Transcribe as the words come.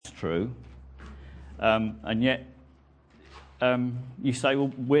true. And yet you say,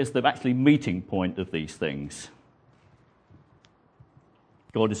 well, where's the actually meeting point of these things?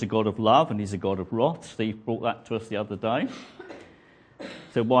 God is a God of love and he's a God of wrath. Steve brought that to us the other day.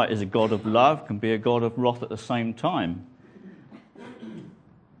 So why is a God of love can be a God of wrath at the same time?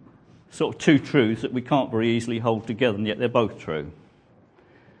 Sort of two truths that we can't very easily hold together, and yet they're both true.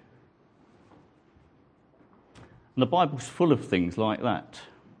 And the Bible's full of things like that.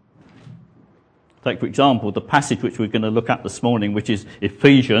 Take, for example, the passage which we're going to look at this morning, which is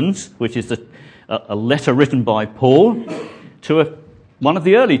Ephesians, which is a letter written by Paul to one of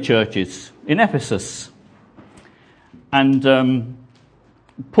the early churches in Ephesus. And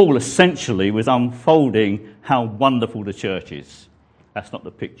Paul essentially was unfolding how wonderful the church is. That's not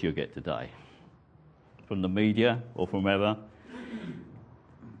the picture you get today from the media or from wherever.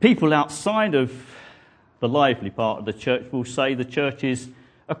 People outside of the lively part of the church will say the church is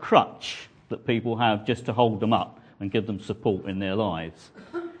a crutch that people have just to hold them up and give them support in their lives.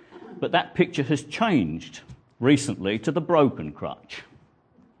 But that picture has changed recently to the broken crutch.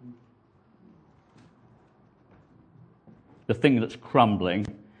 The thing that's crumbling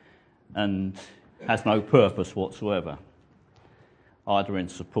and has no purpose whatsoever, either in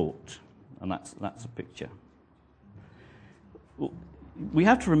support. And that's a picture. We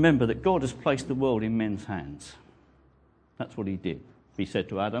have to remember that God has placed the world in men's hands. That's what he did. He said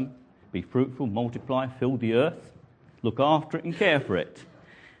to Adam, be fruitful, multiply, fill the earth, look after it and care for it.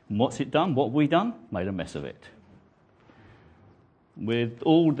 And what's it done? What have we done? Made a mess of it. With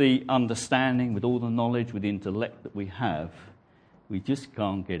all the understanding, with all the knowledge, with the intellect that we have, we just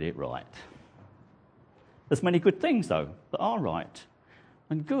can't get it right. There's many good things, though, that are right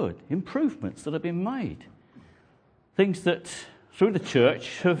and good, improvements that have been made. Things that, through the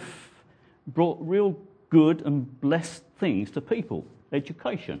church, have brought real good and blessed things to people.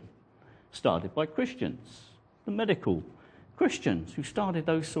 Education, started by Christians. The medical, Christians who started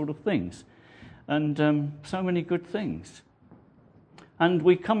those sort of things. And so many good things. And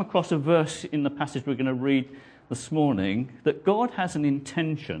we come across a verse in the passage we're going to read this morning that God has an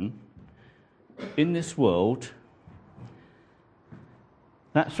intention in this world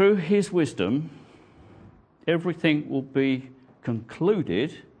that through his wisdom everything will be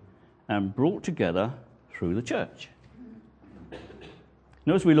concluded and brought together through the church.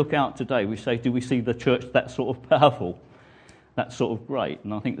 Now, as we look out today, we say, do we see the church that sort of powerful, that sort of great?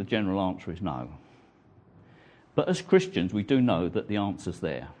 And I think the general answer is no. But as Christians, we do know that the answer's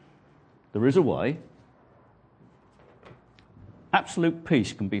there. There is a way. Absolute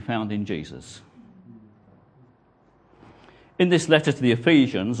peace can be found in Jesus. In this letter to the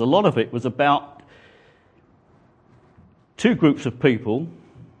Ephesians, a lot of it was about two groups of people,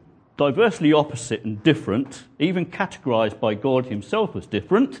 diversely opposite and different, even categorised by God himself as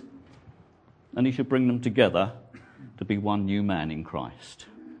different, and he should bring them together to be one new man in Christ.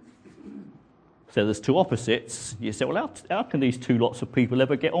 So there's two opposites. You say, well, how can these two lots of people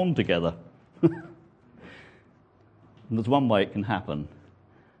ever get on together? And there's one way it can happen, and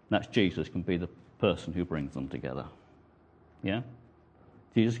that's Jesus can be the person who brings them together. Yeah?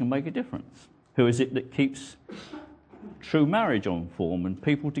 Jesus can make a difference. Who is it that keeps true marriage on form and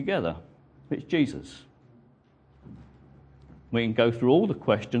people together? It's Jesus. We can go through all the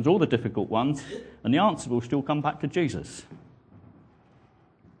questions, all the difficult ones, and the answer will still come back to Jesus.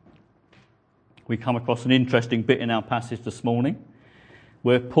 We come across an interesting bit in our passage this morning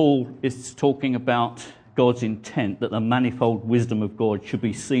where Paul is talking about God's intent that the manifold wisdom of God should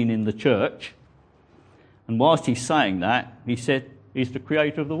be seen in the church. And whilst he's saying that, he said he's the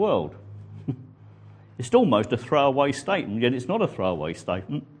creator of the world. It's almost a throwaway statement, yet it's not a throwaway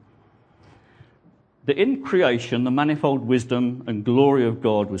statement. That in creation, the manifold wisdom and glory of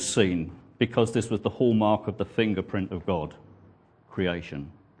God was seen because this was the hallmark of the fingerprint of God,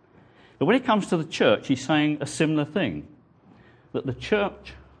 creation. But when it comes to the church, he's saying a similar thing, that the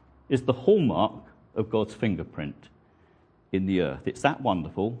church is the hallmark of God's fingerprint in the earth. It's that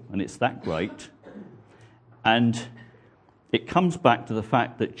wonderful and it's that great. And it comes back to the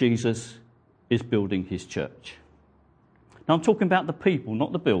fact that Jesus is building his church. Now I'm talking about the people,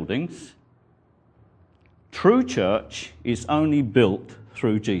 not the buildings. True church is only built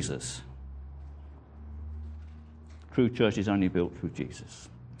through Jesus. True church is only built through Jesus.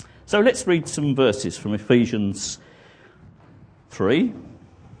 So let's read some verses from Ephesians 3.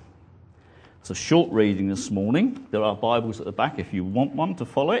 It's a short reading this morning. There are Bibles at the back if you want one to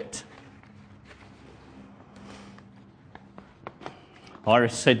follow it.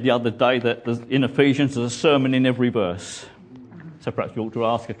 Iris said the other day that in Ephesians there's a sermon in every verse. So perhaps we ought to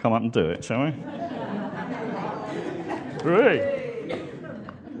ask her to come up and do it, shall we? Right.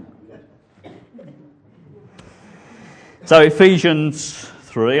 So Ephesians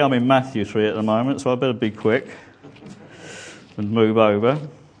 3, I'm in Matthew 3 at the moment, so I better be quick and move over.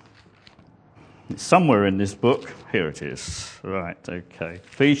 It's somewhere in this book. Here it is. Right, okay.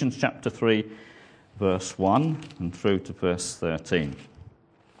 Ephesians chapter 3, verse 1 and through to verse 13.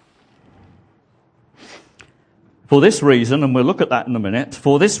 For this reason, and we'll look at that in a minute,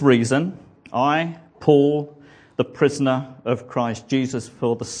 for this reason, I, Paul, the prisoner of Christ Jesus,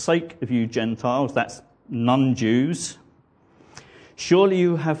 for the sake of you Gentiles, that's non-Jews, surely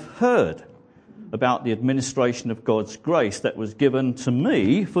you have heard about the administration of God's grace that was given to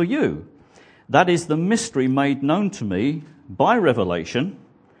me for you. That is the mystery made known to me by revelation,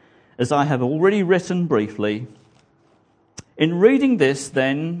 as I have already written briefly. In reading this,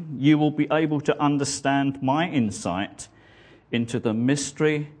 then, you will be able to understand my insight into the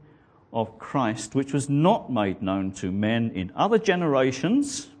mystery of Christ, which was not made known to men in other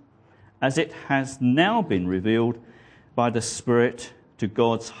generations, as it has now been revealed by the Spirit to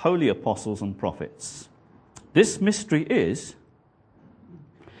God's holy apostles and prophets. This mystery is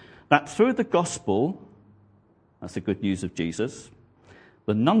that through the gospel, that's the good news of Jesus,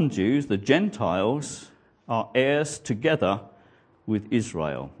 the non-Jews, the Gentiles, are heirs together with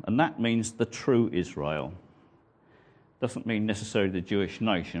Israel. And that means the true Israel. Doesn't mean necessarily the Jewish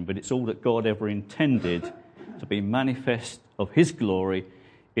nation, but it's all that God ever intended to be manifest of his glory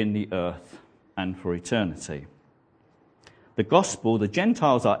in the earth and for eternity. The gospel, the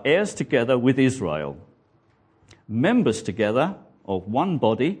Gentiles are heirs together with Israel, members together of one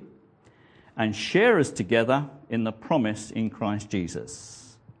body, and sharers together in the promise in Christ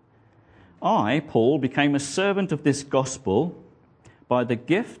Jesus. I, Paul, became a servant of this gospel by the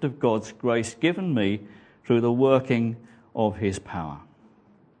gift of God's grace given me through the working of his power.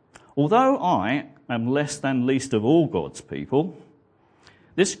 Although I am less than least of all God's people,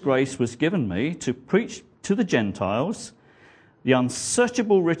 this grace was given me to preach to the Gentiles the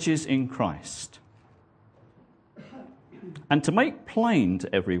unsearchable riches in Christ, and to make plain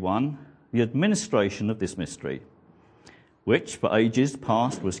to everyone the administration of this mystery, which for ages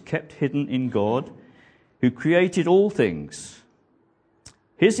past was kept hidden in God, who created all things.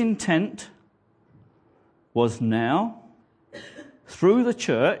 His intent was now, through the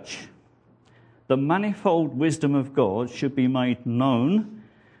church, the manifold wisdom of God should be made known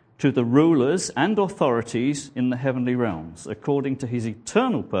to the rulers and authorities in the heavenly realms, according to his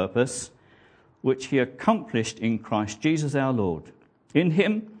eternal purpose, which he accomplished in Christ Jesus our Lord. In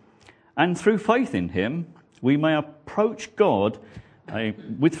him, and through faith in him, we may approach God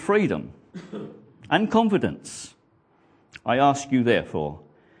with freedom and confidence. I ask you, therefore,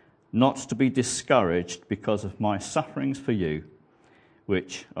 not to be discouraged because of my sufferings for you,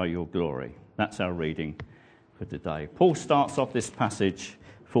 which are your glory. That's our reading for today. Paul starts off this passage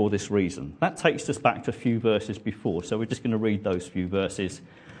for this reason. That takes us back to a few verses before, so we're just going to read those few verses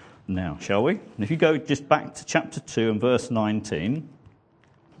now, shall we? And if you go just back to chapter 2 and verse 19,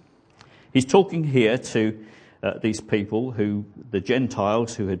 he's talking here to these people, the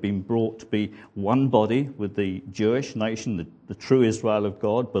Gentiles, who had been brought to be one body with the Jewish nation, the true Israel of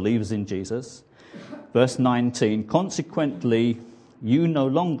God, believers in Jesus. Verse 19, consequently, you no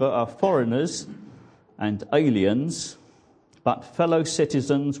longer are foreigners and aliens, but fellow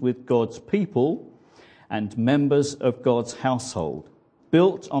citizens with God's people and members of God's household,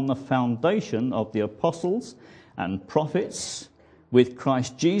 built on the foundation of the apostles and prophets, with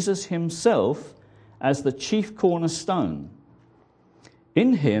Christ Jesus himself as the chief cornerstone.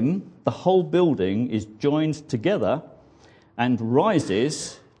 In him, the whole building is joined together and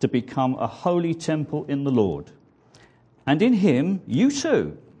rises to become a holy temple in the Lord. And in him, you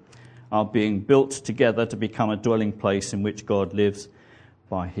too are being built together to become a dwelling place in which God lives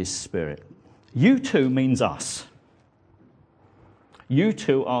by his Spirit. You too means us. You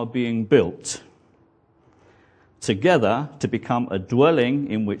two are being built together to become a dwelling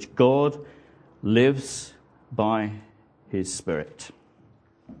in which God lives by his Spirit.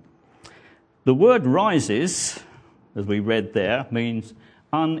 The word rises, as we read there, means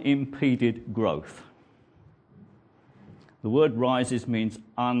unimpeded growth. The word rises means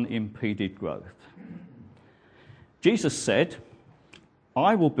unimpeded growth. Jesus said,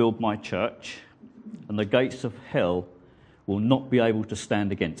 I will build my church, and the gates of hell will not be able to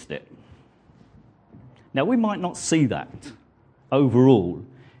stand against it. Now, we might not see that overall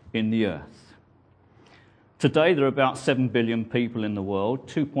in the earth. Today, there are about 7 billion people in the world.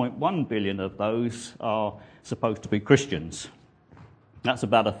 2.1 billion of those are supposed to be Christians. That's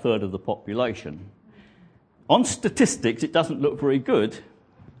about a third of the population. On statistics, it doesn't look very good,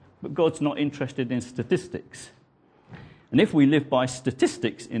 but God's not interested in statistics. And if we live by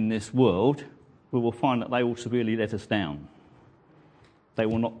statistics in this world, we will find that they will severely let us down. They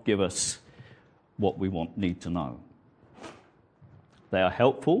will not give us what we need to know. They are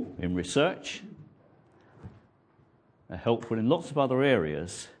helpful in research. They're helpful in lots of other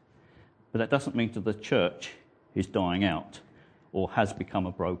areas, but that doesn't mean that the church is dying out or has become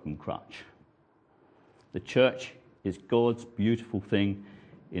a broken crutch. The church is God's beautiful thing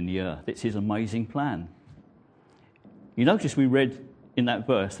in the earth. It's his amazing plan. You notice we read in that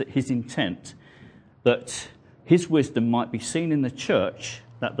verse that his intent, that his wisdom might be seen in the church,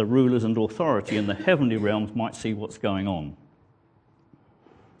 that the rulers and authority in the heavenly realms might see what's going on.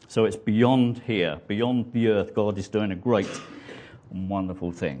 So it's beyond here, beyond the earth. God is doing a great and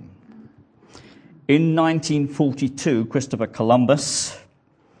wonderful thing. In 1942, Christopher Columbus...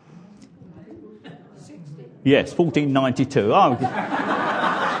 Yes, 1492. Oh.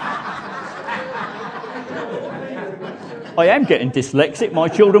 I am getting dyslexic. My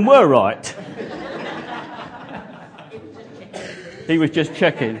children were right. He was just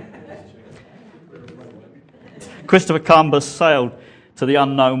checking. Christopher Columbus sailed to the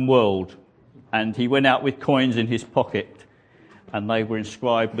unknown world, and he went out with coins in his pocket, and they were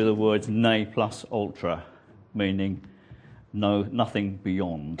inscribed with the words "Ne plus ultra," meaning no, nothing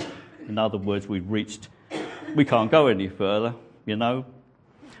beyond. In other words, we can't go any further, you know.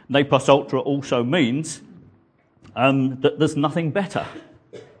 Ne plus ultra also means that there's nothing better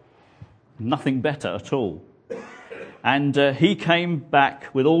at all. And he came back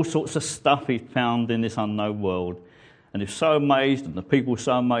with all sorts of stuff he'd found in this unknown world. And he was so amazed, and the people were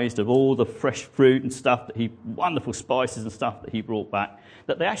so amazed of all the fresh fruit and stuff, wonderful spices and stuff that he brought back,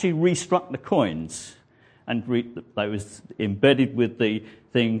 that they actually restruck the coins. And they was embedded with the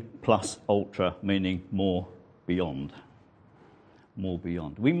thing plus ultra, meaning more beyond. More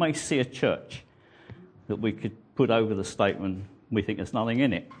beyond. We may see a church that we could put over the statement, we think there's nothing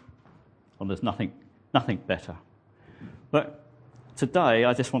in it, or there's nothing better. But today,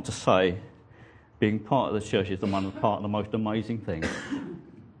 I just want to say, being part of the church is part of the most amazing thing.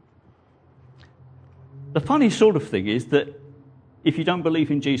 The funny sort of thing is that if you don't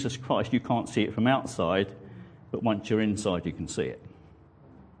believe in Jesus Christ, you can't see it from outside, but once you're inside, you can see it.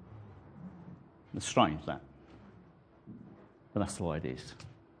 It's strange, that. But that's the way it is.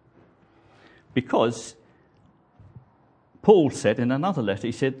 Because Paul said in another letter,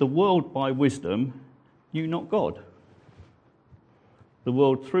 he said, the world by wisdom knew not God. The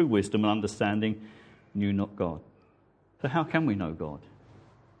world through wisdom and understanding knew not God. So how can we know God?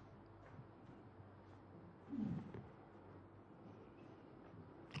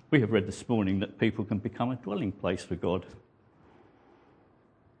 We have read this morning that people can become a dwelling place for God.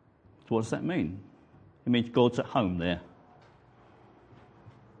 So what does that mean? It means God's at home there.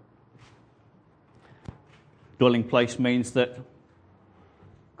 Dwelling place means that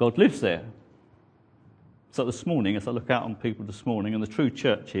God lives there. So this morning, as I look out on people this morning, and the true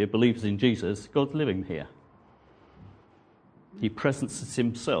church here believes in Jesus, God's living here. He presences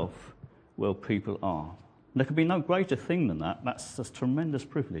himself where people are. And there can be no greater thing than that. That's a tremendous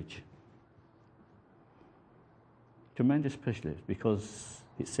privilege. Tremendous privilege, because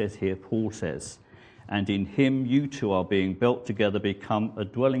it says here, Paul says, and in him you two are being built together, become a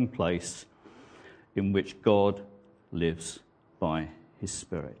dwelling place in which God lives by his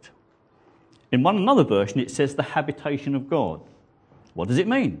Spirit. In another version, it says the habitation of God. What does it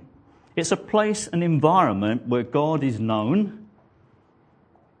mean? It's a place, an environment where God is known,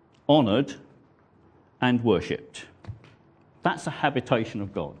 honoured, and worshipped. That's a habitation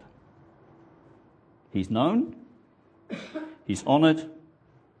of God. He's known, he's honoured,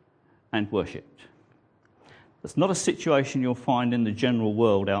 and worshipped. That's not a situation you'll find in the general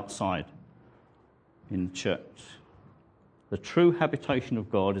world outside in the church. The true habitation of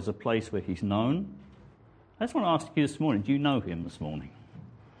God is a place where he's known. I just want to ask you this morning, do you know him this morning?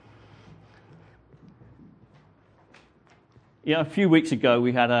 Yeah, a few weeks ago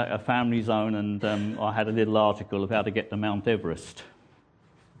we had a family zone, and I had a little article of how to get to Mount Everest.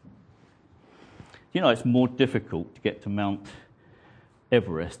 You know, it's more difficult to get to Mount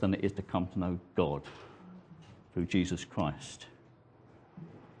Everest than it is to come to know God through Jesus Christ.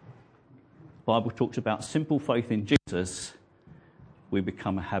 The Bible talks about simple faith in Jesus. We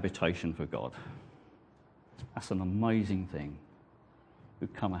become a habitation for God. That's an amazing thing. We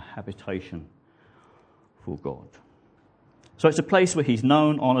become a habitation for God. So it's a place where he's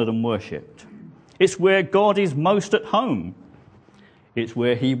known, honoured, and worshipped. It's where God is most at home. It's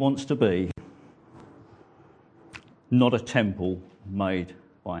where he wants to be. Not a temple made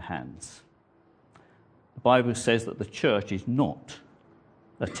by hands. The Bible says that the church is not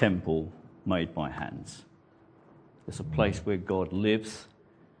a temple made by hands. It's a place where God lives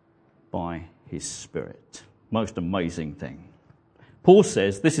by his Spirit. Most amazing thing. Paul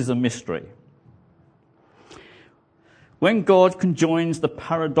says this is a mystery. When God conjoins the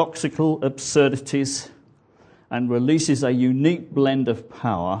paradoxical absurdities and releases a unique blend of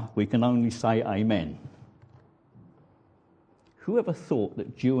power, we can only say amen. Whoever thought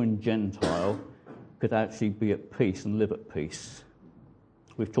that Jew and Gentile could actually be at peace and live at peace?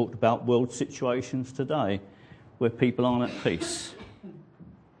 We've talked about world situations today where people aren't at peace.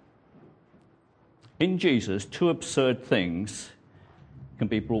 In Jesus, two absurd things can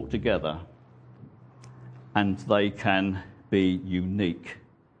be brought together and they can be unique.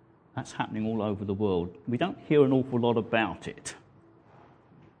 That's happening all over the world. We don't hear an awful lot about it.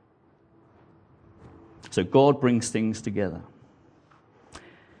 So God brings things together.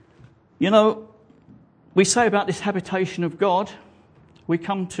 You know, we say about this habitation of God, we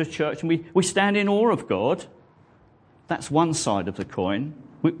come to church and we stand in awe of God. That's one side of the coin.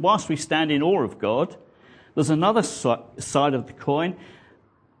 Whilst we stand in awe of God, there's another side of the coin.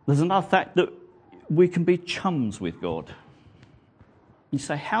 There's another fact that we can be chums with God. You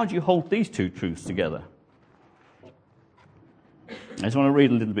say, how do you hold these two truths together? I just want to read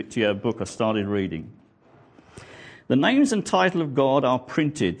a little bit to you, a book I started reading. The names and title of God are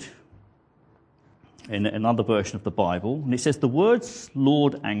printed in another version of the Bible, and it says the words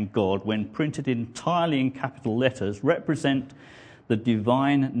Lord and God, when printed entirely in capital letters, represent the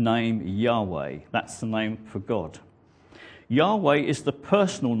divine name Yahweh. That's the name for God. Yahweh is the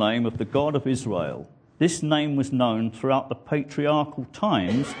personal name of the God of Israel. This name was known throughout the patriarchal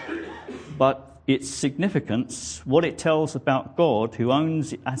times, but its significance, what it tells about God, who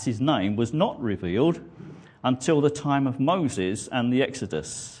owns it as his name, was not revealed until the time of Moses and the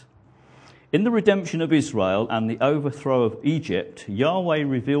Exodus. In the redemption of Israel and the overthrow of Egypt, Yahweh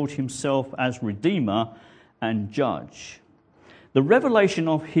revealed himself as Redeemer and Judge. The revelation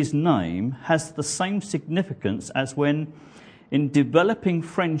of his name has the same significance as when, in developing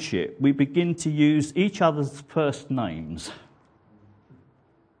friendship, we begin to use each other's first names.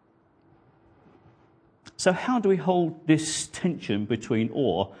 So how do we hold this tension between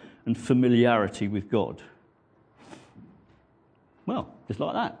awe and familiarity with God? Well, just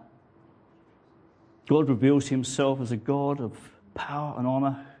like that. God reveals himself as a God of power and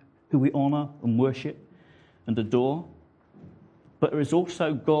honour, who we honour and worship and adore. But there is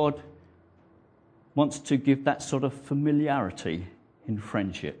also God wants to give that sort of familiarity in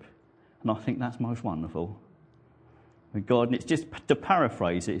friendship. And I think that's most wonderful. With God, and it's just to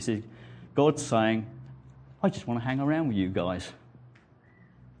paraphrase it, it's God saying, I just want to hang around with you guys.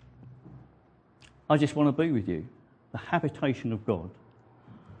 I just want to be with you. The habitation of God.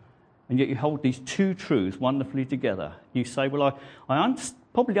 And yet you hold these two truths wonderfully together. You say, well, I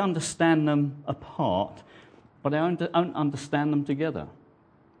probably understand them apart, but I don't understand them together.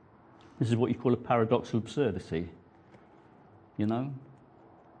 This is what you call a paradoxical absurdity. You know?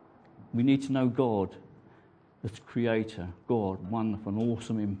 We need to know God as Creator, God, wonderful and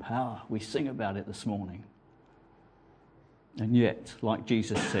awesome in power. We sing about it this morning. And yet, like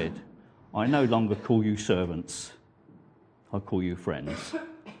Jesus said, I no longer call you servants. I call you friends.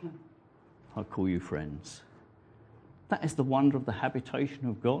 I call you friends. That is the wonder of the habitation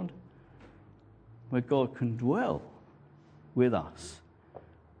of God, where God can dwell with us.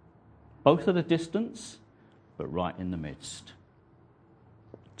 Both at a distance, but right in the midst.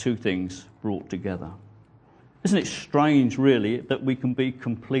 Two things brought together. Isn't it strange, really, that we can be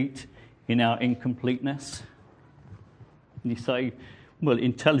complete in our incompleteness? And you say, well,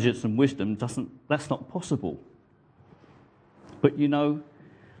 intelligence and wisdom that's not possible. But you know,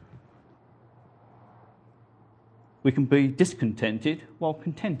 we can be discontented while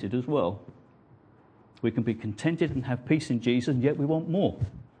contented as well. We can be contented and have peace in Jesus, and yet we want more.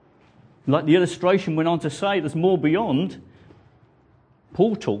 Like the illustration went on to say, there's more beyond.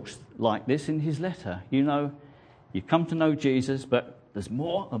 Paul talks like this in his letter. You know, you come to know Jesus, but there's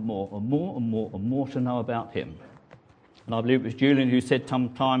more and more and more and more and more to know about him. And I believe it was Julian who said some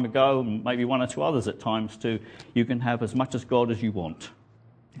time ago, and maybe one or two others at times too, you can have as much as God as you want.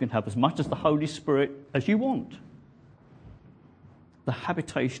 You can have as much as the Holy Spirit as you want. The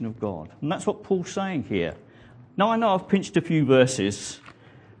habitation of God. And that's what Paul's saying here. Now I know I've pinched a few verses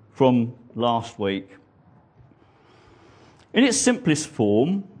from last week. In its simplest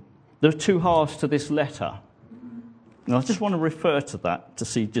form, there are two halves to this letter. And I just want to refer to that to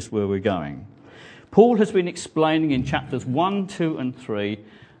see just where we're going. Paul has been explaining in chapters 1, 2 and 3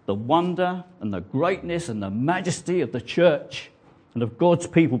 the wonder and the greatness and the majesty of the church and of God's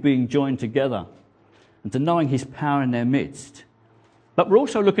people being joined together and to knowing his power in their midst. But we're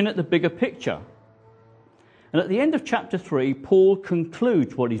also looking at the bigger picture. And at the end of chapter 3, Paul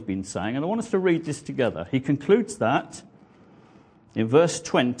concludes what he's been saying, and I want us to read this together. He concludes that in verse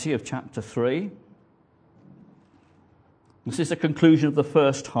 20 of chapter 3. This is the conclusion of the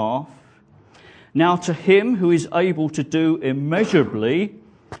first half. Now to him who is able to do immeasurably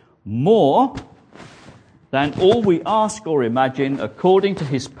more than all we ask or imagine, according to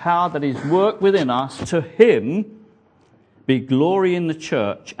his power that is worked within us, to him be glory in the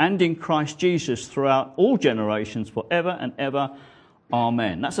church and in Christ Jesus throughout all generations, forever and ever.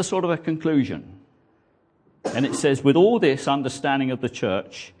 Amen. That's a sort of a conclusion. And it says, with all this understanding of the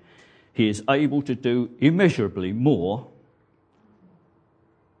church, he is able to do immeasurably more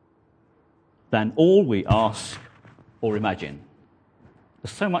than all we ask or imagine.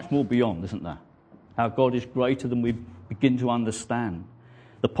 There's so much more beyond, isn't there? How God is greater than we begin to understand.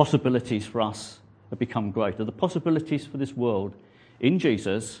 The possibilities for us have become greater. The possibilities for this world in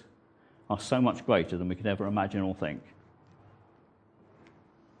Jesus are so much greater than we could ever imagine or think.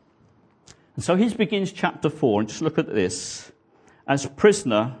 And so he begins chapter 4, and just look at this. As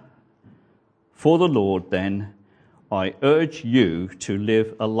prisoner for the Lord, then, I urge you to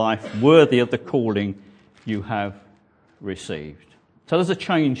live a life worthy of the calling you have received. So there's a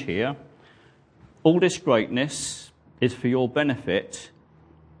change here. All this greatness is for your benefit.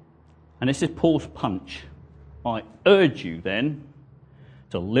 And this is Paul's punch. I urge you then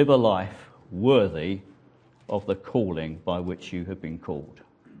to live a life worthy of the calling by which you have been called.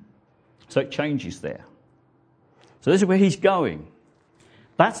 So it changes there. So this is where he's going.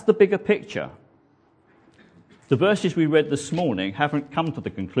 That's the bigger picture. The verses we read this morning haven't come to the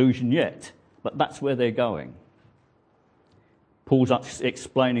conclusion yet, but that's where they're going. Paul's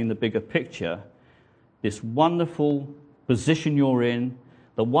explaining the bigger picture, this wonderful position you're in,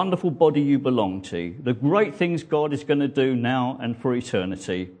 the wonderful body you belong to, the great things God is going to do now and for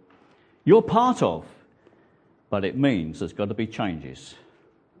eternity, you're part of. But it means there's got to be changes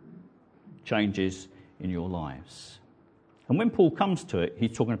in your lives. And when Paul comes to it,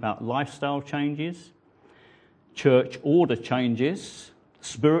 he's talking about lifestyle changes, church order changes,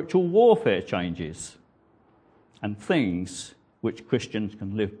 spiritual warfare changes, and things which Christians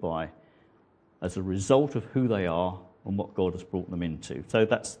can live by as a result of who they are and what God has brought them into. So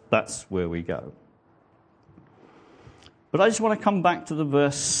that's where we go. But I just want to come back to the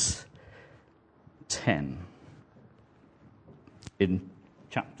verse 10 in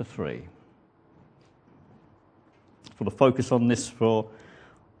chapter 3. For the focus on this for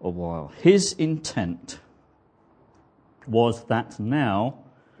a while. His intent was that now,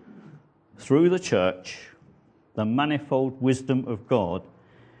 through the church, the manifold wisdom of God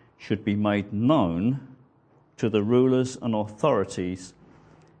should be made known to the rulers and authorities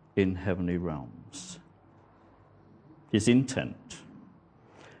in heavenly realms. His intent.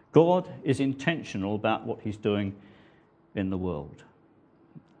 God is intentional about what he's doing in the world.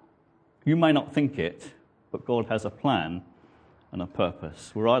 You may not think it, but God has a plan and a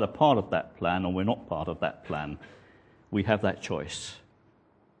purpose. We're either part of that plan or we're not part of that plan. We have that choice.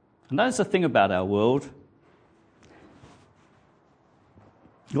 And that's the thing about our world.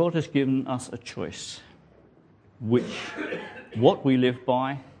 God has given us a choice, what we live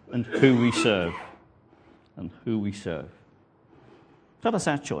by and who we serve. So that's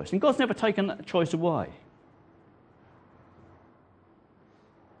our choice. And God's never taken that choice away.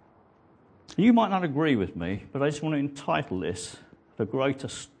 You might not agree with me, but I just want to entitle this the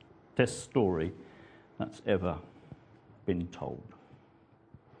greatest story that's ever been told.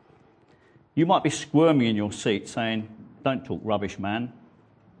 You might be squirming in your seat saying, don't talk rubbish, man.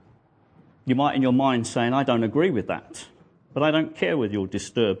 You might in your mind saying, I don't agree with that. But I don't care whether you're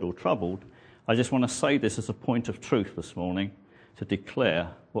disturbed or troubled. I just want to say this as a point of truth this morning to declare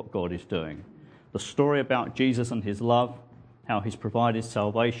what God is doing. The story about Jesus and his love, how he's provided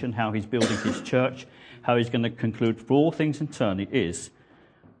salvation, how he's building his church, how he's going to conclude for all things eternally is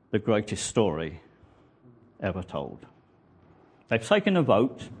the greatest story ever told. They've taken a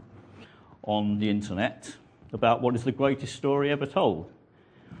vote on the internet about what is the greatest story ever told.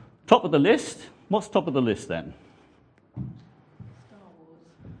 Top of the list? What's top of the list then? Star Wars.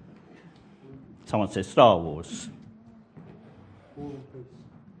 Someone says Star Wars. War and Peace.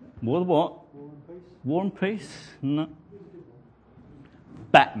 War the what? War and Peace. War and Peace? No.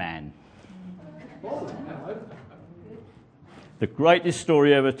 Batman. The greatest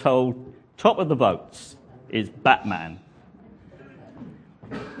story ever told, top of the votes, is Batman.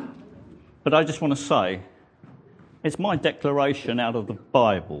 But I just want to say, it's my declaration out of the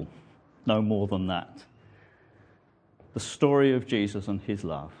Bible, no more than that. The story of Jesus and his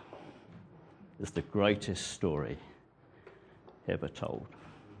love is the greatest story ever told.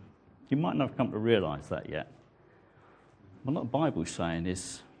 You might not have come to realise that yet, What the Bible's saying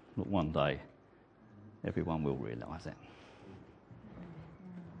is that one day everyone will realise it.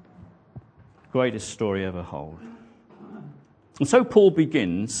 Greatest story ever told. And so Paul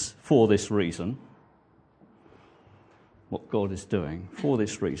begins, for this reason, what God is doing, for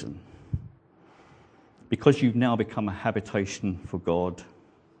this reason. Because you've now become a habitation for God,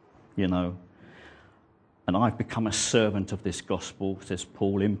 and I've become a servant of this gospel, says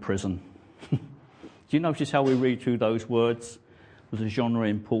Paul, in prison. Do you notice how we read through those words? There's a genre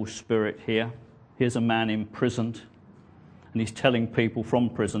in Paul's spirit here. Here's a man imprisoned, and he's telling people from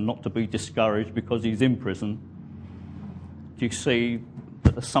prison not to be discouraged because he's in prison. Do you see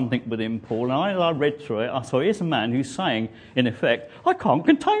that there's something within Paul? And I read through it, I thought, here's a man who's saying, in effect, I can't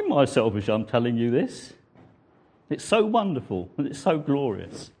contain myself as I'm telling you this. It's so wonderful and it's so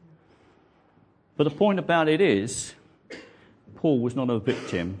glorious. But the point about it is, Paul was not a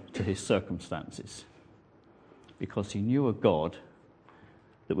victim to his circumstances because he knew a God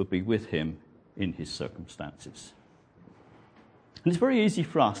that would be with him in his circumstances. And it's very easy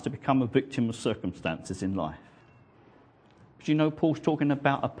for us to become a victim of circumstances in life. But Paul's talking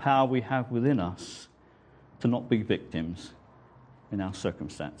about a power we have within us to not be victims in our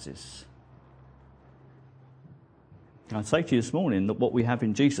circumstances. I'd say to you this morning that what we have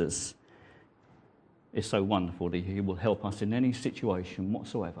in Jesus is so wonderful that he will help us in any situation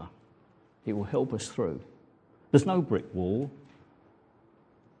whatsoever. He will help us through. There's no brick wall.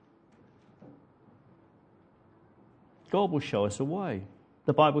 God will show us a way.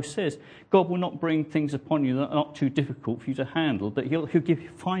 The Bible says God will not bring things upon you that are not too difficult for you to handle, that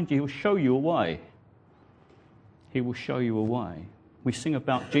he'll show you a way. He will show you a way. We sing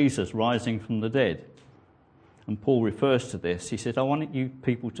about Jesus rising from the dead. And Paul refers to this. He said, I want you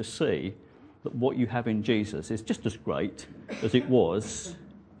people to see that what you have in Jesus is just as great as it was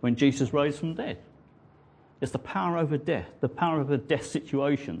when Jesus rose from the dead. It's the power over death, the power over death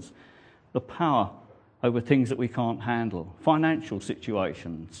situations, the power over things that we can't handle, financial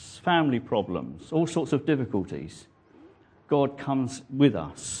situations, family problems, all sorts of difficulties. God comes with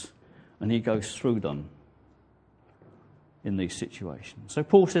us and he goes through them in these situations. So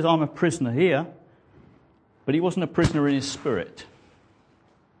Paul says, I'm a prisoner here, but he wasn't a prisoner in his spirit.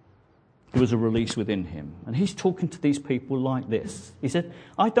 There was a release within him. And he's talking to these people like this. He said,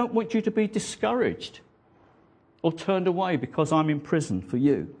 I don't want you to be discouraged or turned away because I'm in prison for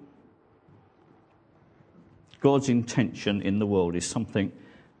you. God's intention in the world is something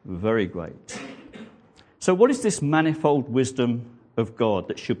very great. So what is this manifold wisdom of God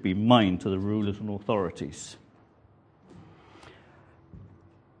that should be main to the rulers and authorities?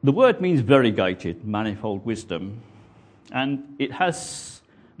 The word means variegated, manifold wisdom, and it has,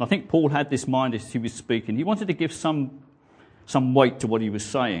 I think Paul had this in mind as he was speaking. He wanted to give some weight to what he was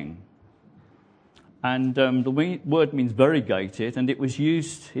saying. And the word means variegated, and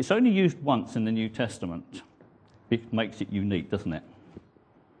it's only used once in the New Testament. It makes it unique, doesn't it?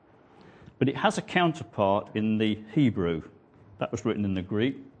 But it has a counterpart in the Hebrew. That was written in the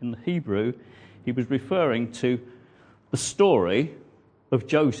Greek. In the Hebrew, he was referring to the story of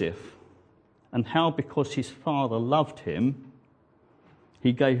Joseph and how, because his father loved him,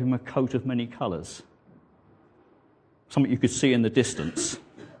 he gave him a coat of many colours. Something you could see in the distance,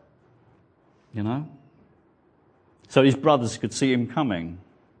 So his brothers could see him coming.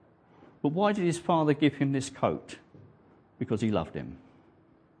 But why did his father give him this coat? Because he loved him.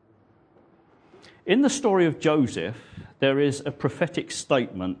 In the story of Joseph, there is a prophetic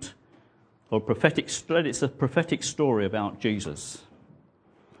statement, it's a prophetic story about Jesus.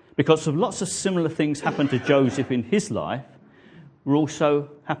 Because of lots of similar things happened to Joseph in his life, will also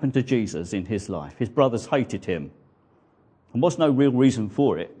happen to Jesus in his life. His brothers hated him. And was no real reason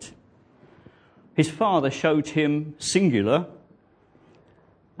for it. His father showed him singular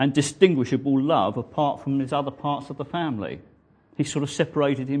and distinguishable love apart from his other parts of the family. He sort of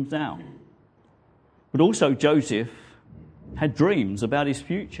separated him down. But also Joseph had dreams about his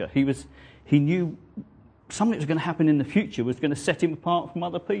future. He knew something that was going to happen in the future was going to set him apart from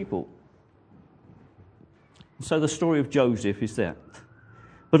other people. So the story of Joseph is that.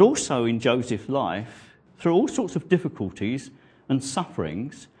 But also in Joseph's life, through all sorts of difficulties and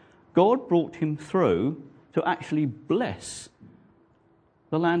sufferings, God brought him through to actually bless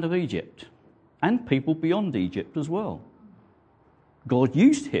the land of Egypt and people beyond Egypt as well. God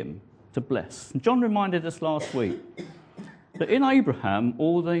used him to bless. And John reminded us last week that in Abraham,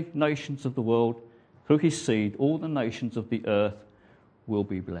 all the nations of the world, through his seed, all the nations of the earth will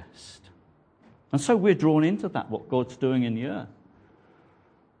be blessed. And so we're drawn into that, what God's doing in the earth.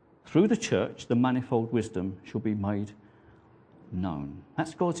 Through the church, the manifold wisdom shall be made known.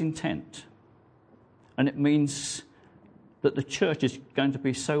 That's God's intent. And it means that the church is going to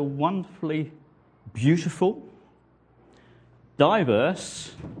be so wonderfully beautiful,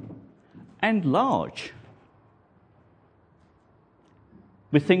 diverse, and large,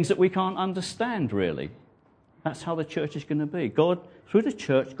 with things that we can't understand, really. That's how the church is going to be. God, through the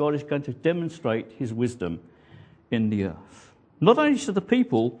church, God is going to demonstrate his wisdom in the earth. Not only to the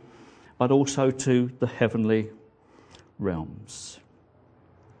people, but also to the heavenly realms.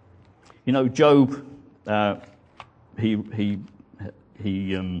 You know, Job, he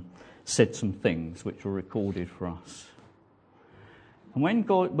said some things which were recorded for us. And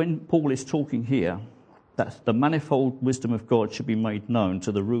when Paul is talking here, that the manifold wisdom of God should be made known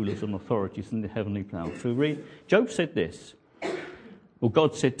to the rulers and authorities in the heavenly realms. So we read, Job said this, or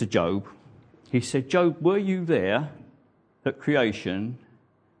God said to Job, he said, Job, were you there at creation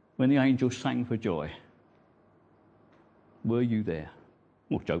when the angels sang for joy? Were you there?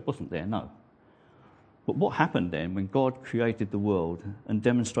 Well, Job wasn't there, no. But what happened then when God created the world and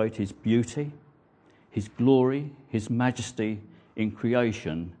demonstrated his beauty, his glory, his majesty in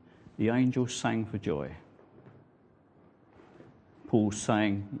creation, the angels sang for joy. Paul's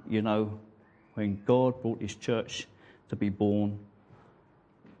saying, you know, when God brought his church to be born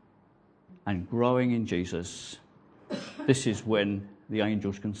and growing in Jesus, this is when the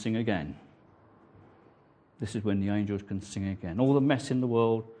angels can sing again. This is when the angels can sing again. All the mess in the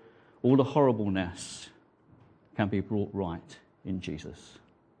world, all the horribleness can be brought right in Jesus.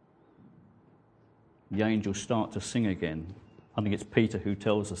 The angels start to sing again. I think it's Peter who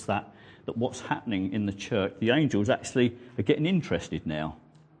tells us that what's happening in the church, the angels actually are getting interested now,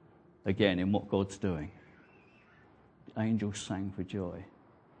 again, in what God's doing. The angels sang for joy.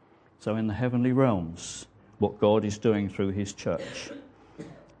 So in the heavenly realms, what God is doing through his church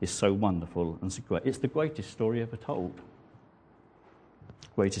is so wonderful and so great. It's the greatest story ever told.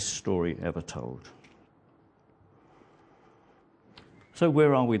 Greatest story ever told. So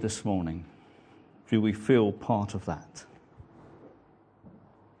where are we this morning? Do we feel part of that?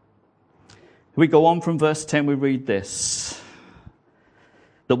 We go on from verse 10, we read this.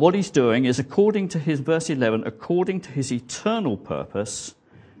 That what he's doing is according to his, verse 11, according to his eternal purpose,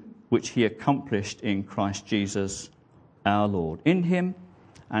 which he accomplished in Christ Jesus our Lord. In him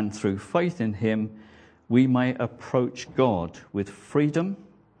and through faith in him, we may approach God with freedom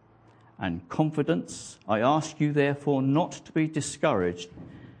and confidence. I ask you, therefore, not to be discouraged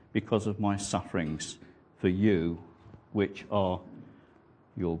because of my sufferings for you, which are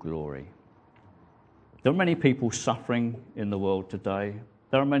your glory. There are many people suffering in the world today.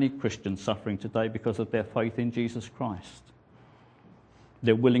 There are many Christians suffering today because of their faith in Jesus Christ.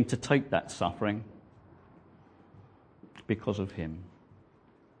 They're willing to take that suffering because of him.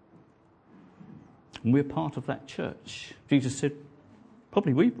 And we're part of that church. Jesus said,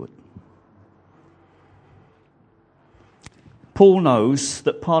 probably we would. Paul knows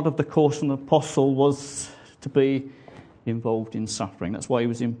that part of the course of an apostle was to be involved in suffering. That's why he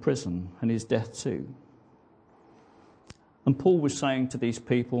was in prison and his death too. And Paul was saying to these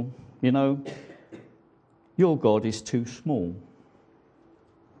people, you know, your God is too small.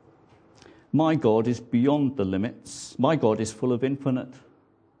 My God is beyond the limits. My God is full of infinite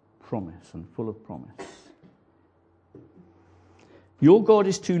promise and full of promise. Your God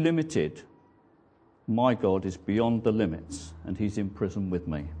is too limited. My God is beyond the limits, and he's in prison with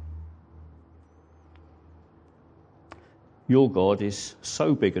me. Your God is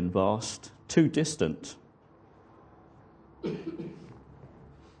so big and vast, too distant.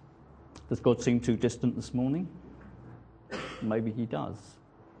 Does God seem too distant this morning? Maybe he does.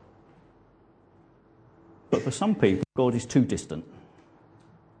 But for some people, God is too distant.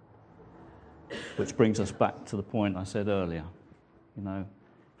 Which brings us back to the point I said earlier. You know,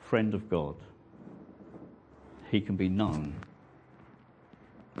 friend of God. He can be known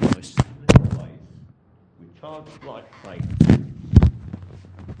in most little ways with childlike faith.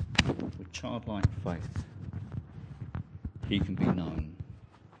 With childlike faith, he can be known.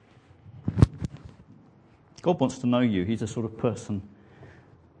 God wants to know you. He's the sort of person,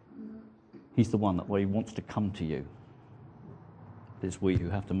 he's the one that way he wants to come to you. It's we who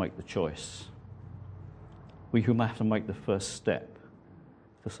have to make the choice. We who have to make the first step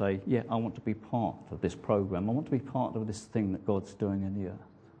to say, yeah, I want to be part of this program. I want to be part of this thing that God's doing in the earth.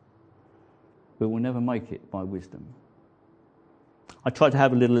 But we'll never make it by wisdom. I tried to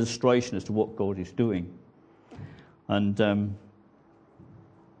have a little illustration as to what God is doing. And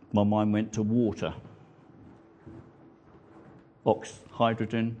my mind went to water.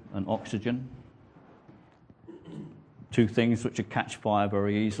 Hydrogen and oxygen. Two things which would catch fire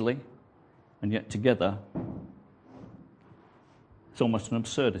very easily. And yet together, it's almost an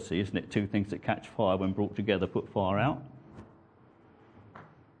absurdity, isn't it? Two things that catch fire when brought together put fire out.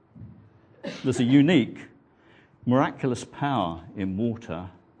 There's a unique, miraculous power in water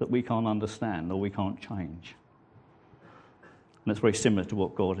that we can't understand or we can't change. And it's very similar to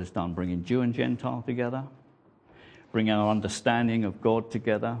what God has done, bringing Jew and Gentile together, bringing our understanding of God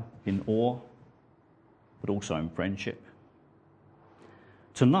together in awe, but also in friendship.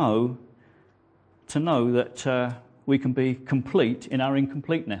 To know that we can be complete in our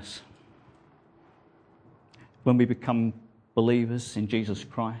incompleteness. When we become believers in Jesus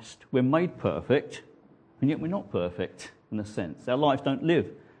Christ, we're made perfect, and yet we're not perfect in a sense. Our lives don't live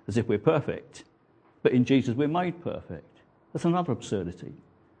as if we're perfect, but in Jesus we're made perfect. That's another absurdity.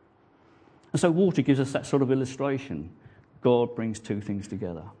 And so water gives us that sort of illustration. God brings two things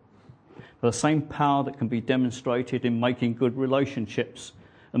together. The same power that can be demonstrated in making good relationships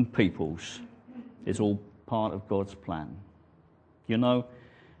and peoples is all part of God's plan. You know,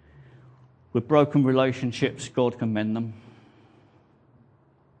 with broken relationships, God can mend them.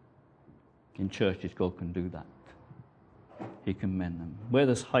 In churches, God can do that. He can mend them. Where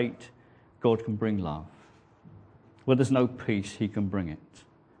there's hate, God can bring love. Where there's no peace, He can bring it.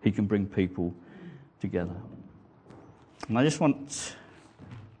 He can bring people together. And I just want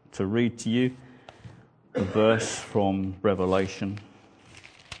to read to you a verse from Revelation.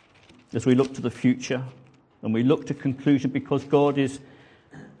 As we look to the future and we look to conclusion, because God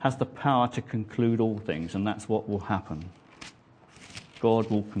has the power to conclude all things, and that's what will happen. God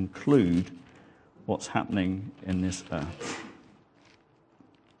will conclude what's happening in this earth.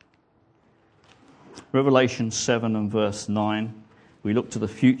 Revelation 7 and verse 9, we look to the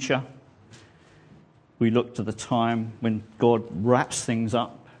future. We look to the time when God wraps things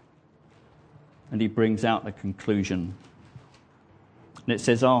up and He brings out the conclusion. And it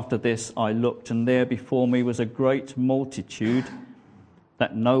says, after this I looked, and there before me was a great multitude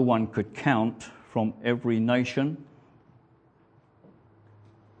that no one could count, from every nation,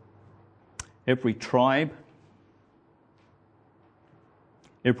 every tribe,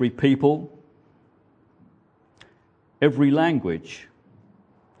 every people, every language,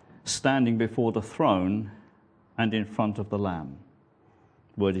 standing before the throne and in front of the Lamb.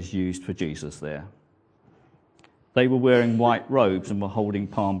 The word is used for Jesus there. They were wearing white robes and were holding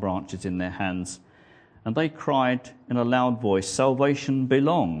palm branches in their hands. And they cried in a loud voice, salvation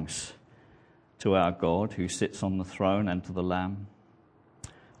belongs to our God who sits on the throne and to the Lamb.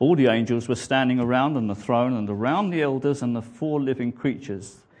 All the angels were standing around on the throne and around the elders and the four living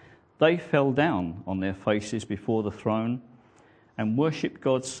creatures. They fell down on their faces before the throne and worshipped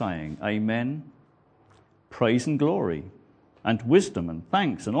God, saying, Amen, praise and glory, and wisdom and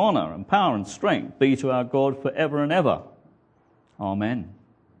thanks and honour and power and strength be to our God forever and ever. Amen.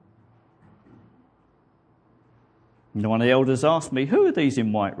 And one of the elders asked me, who are these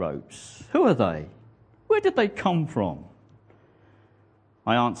in white robes? Who are they? Where did they come from?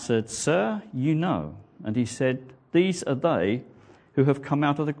 I answered, Sir, you know. And he said, these are they who have come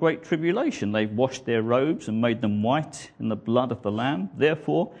out of the great tribulation. They've washed their robes and made them white in the blood of the Lamb.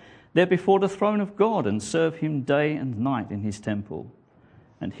 Therefore, they're before the throne of God and serve Him day and night in His temple.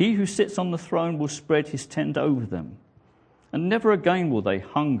 And He who sits on the throne will spread His tent over them. And never again will they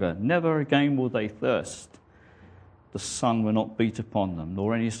hunger, never again will they thirst. The sun will not beat upon them,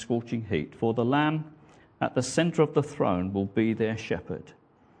 nor any scorching heat. For the Lamb at the centre of the throne will be their shepherd,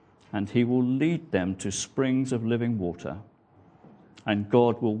 and He will lead them to springs of living water. And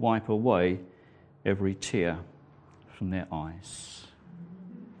God will wipe away every tear from their eyes.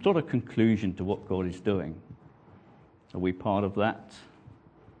 It's not a conclusion to what God is doing. Are we part of that?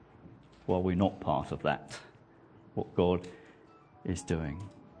 Or are we not part of that? What God is doing.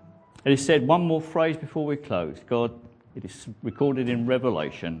 It is said, one more phrase before we close. God, it is recorded in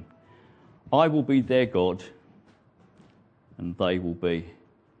Revelation, I will be their God, and they will be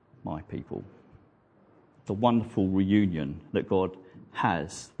my people. The wonderful reunion that God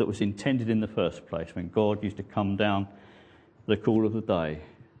has, that was intended in the first place, when God used to come down the cool of the day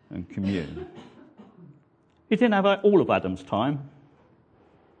and commune. He didn't have all of Adam's time,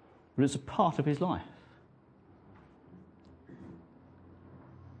 but it's a part of his life.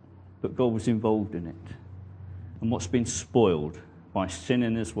 But God was involved in it. And what's been spoiled by sin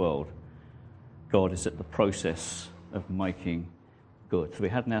in this world, God is at the process of making good. So we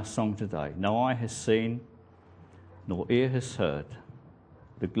had in our song today, no eye has seen, nor ear has heard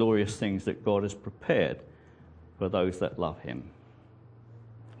the glorious things that God has prepared for those that love Him.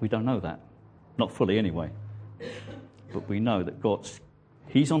 We don't know that, not fully anyway. But we know that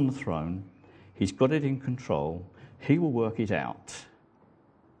He's on the throne, He's got it in control, He will work it out.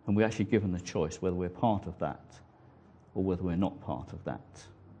 And we're actually given the choice whether we're part of that or whether we're not part of that.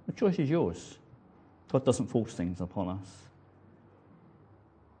 The choice is yours. God doesn't force things upon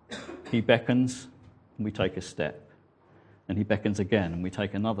us. He beckons and we take a step. And he beckons again and we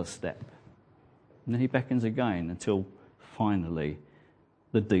take another step. And then he beckons again until finally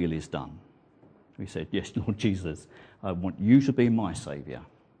the deal is done. We said, yes, Lord Jesus, I want you to be my saviour.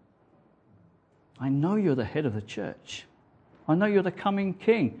 I know you're the head of the church. I know you're the coming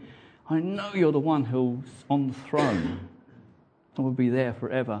king. I know you're the one who's on the throne and will be there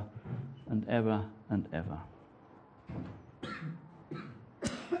forever and ever and ever.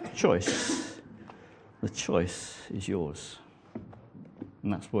 The choice is yours.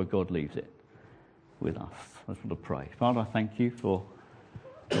 And that's where God leaves it, with us. I just want to pray. Father, I thank you for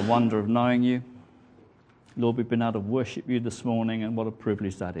the wonder of knowing you. Lord, we've been able to worship you this morning, and what a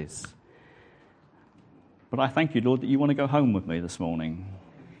privilege that is. But I thank you, Lord, that you want to go home with me this morning.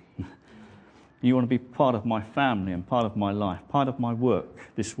 You want to be part of my family and part of my life, part of my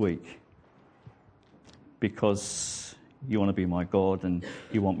work this week, because you want to be my God and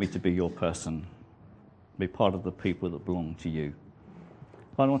you want me to be your person, be part of the people that belong to you.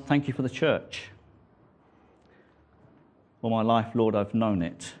 I want to thank you for the church. All my life, Lord, I've known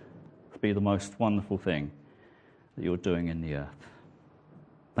it to be the most wonderful thing that you're doing in the earth.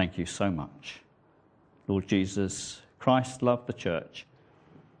 Thank you so much. Lord Jesus, Christ loved the church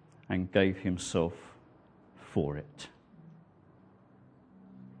and gave himself for it.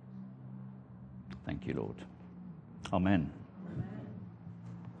 Thank you, Lord. Amen.